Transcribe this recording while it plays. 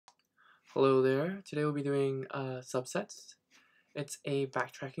Hello there. Today we'll be doing subsets. It's a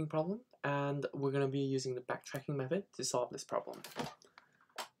backtracking problem, and we're going to be using the backtracking method to solve this problem.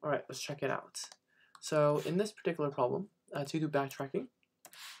 Alright, let's check it out. So in this particular problem, to do backtracking,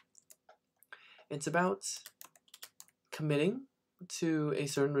 it's about committing to a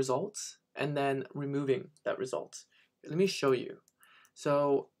certain result and then removing that result. Let me show you.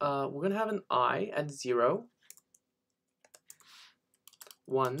 So we're going to have an I at 0,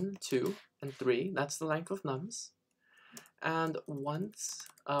 1, 2, and 3. That's the length of nums. And once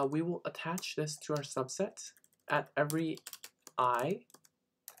we will attach this to our subset at every I.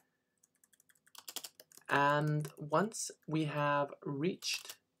 And once we have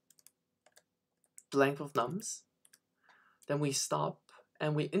reached the length of nums, then we stop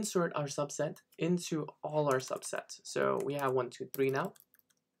and we insert our subset into all our subsets. So we have 1, 2, 3 now.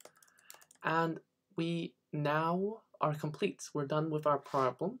 And we now are complete. We're done with our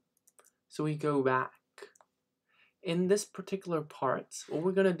problem. So we go back. In this particular part, what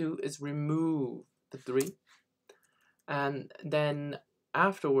we're going to do is remove the 3. And then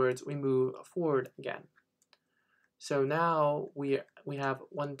afterwards, we move forward again. So now we have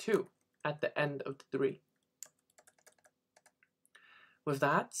 1, 2 at the end of the 3. With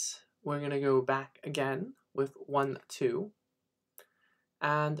that, we're going to go back again with 1, 2.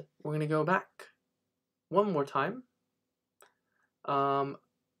 And we're going to go back one more time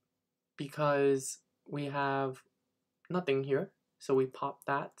because we have nothing here. So we pop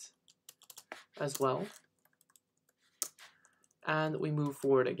that as well. And we move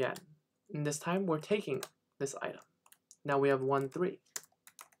forward again. And this time we're taking this item. Now we have 1, 3.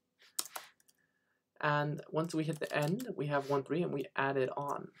 And once we hit the end, we have 1, 3, and we add it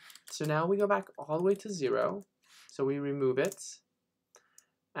on. So now we go back all the way to 0. So we remove it.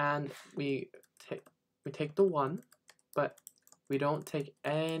 And we take the 1, but we don't take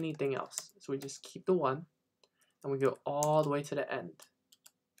anything else. So we just keep the 1, and we go all the way to the end.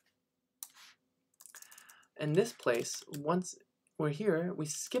 In this place, once we're here, we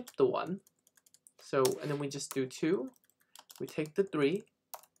skip the 1. So, and then we just do 2. We take the 3,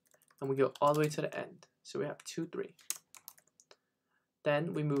 and we go all the way to the end. So we have 2, 3.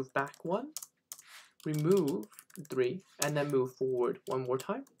 Then we move back 1, remove 3, and then move forward one more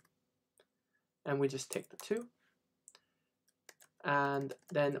time. And we just take the 2. And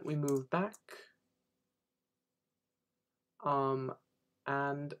then we move back.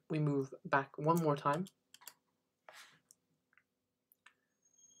 And we move back one more time.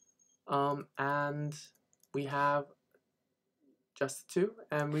 And we have just 2,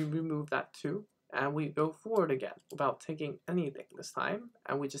 and we remove that 2, and we go forward again without taking anything this time,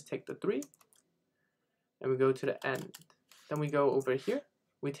 and we just take the 3, and we go to the end. Then we go over here,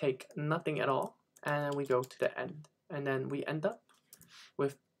 we take nothing at all, and then we go to the end, and then we end up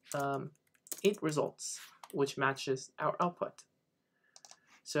with 8 results, which matches our output.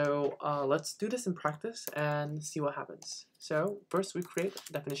 So let's do this in practice and see what happens. So first we create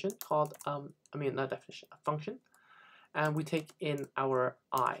a definition called, not definition, a function, and we take in our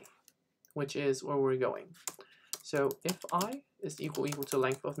I, which is where we're going. So if I is equal to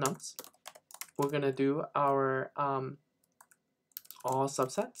length of nums, we're gonna do our all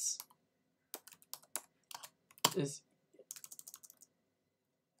subsets is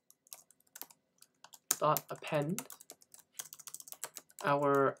dot append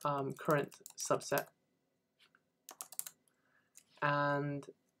our current subset and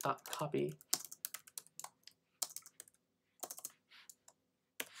copy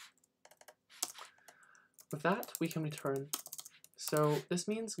with that we can return. So this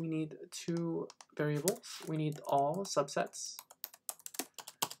means we need 2 variables. We need all subsets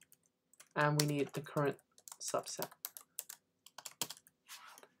and we need the current subset.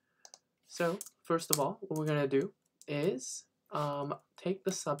 So first of all, what we're going to do is take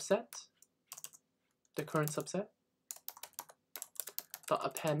the subset, the current subset,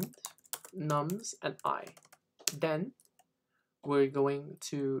 append nums and I. Then we're going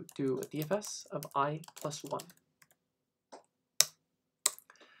to do a DFS of I plus 1.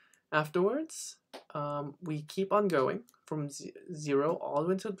 Afterwards, we keep on going from 0 all the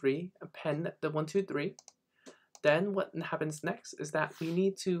way to 3, append the 1, 2, 3. Then what happens next is that we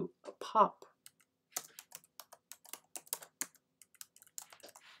need to pop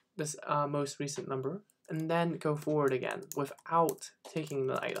this most recent number, and then go forward again without taking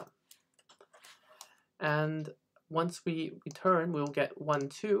the item. And once we return, we'll get 1,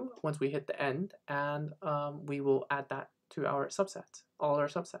 2 once we hit the end, and we will add that to our subset, all our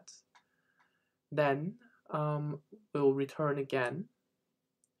subsets. Then we'll return again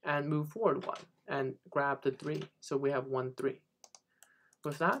and move forward 1 and grab the 3. So we have 1, 3.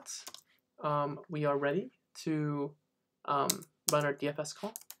 With that, we are ready to run our DFS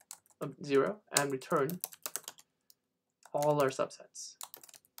call of 0 and return all our subsets.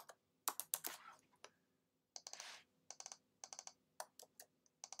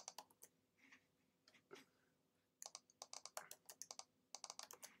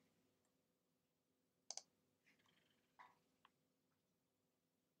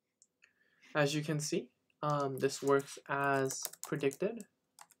 As you can see, this works as predicted.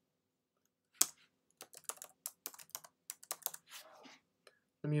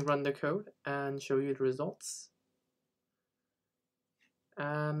 Let me run the code and show you the results.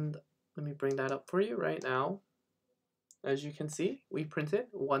 And let me bring that up for you right now. As you can see, we printed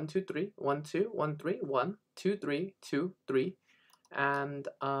 1, 2, 3, 1, 2, 1, 3, 1, 2, 3, 2, 3, and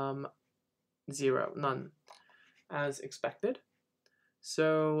 0, none, as expected.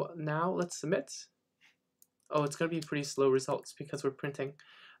 So now let's submit. Oh, it's going to be pretty slow results because we're printing.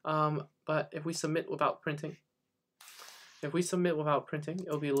 But if we submit without printing, it'll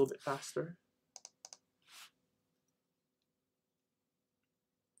be a little bit faster.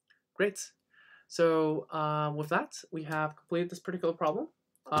 Great. So with that, we have completed this particular problem,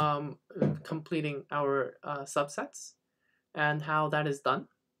 completing our subsets and how that is done.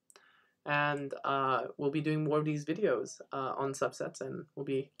 And we'll be doing more of these videos on subsets, and we'll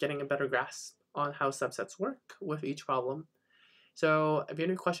be getting a better grasp on how subsets work with each problem. So if you have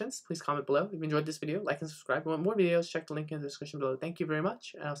any questions, please comment below. If you enjoyed this video, like and subscribe. If you want more videos, check the link in the description below. Thank you very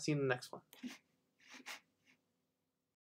much, and I'll see you in the next one.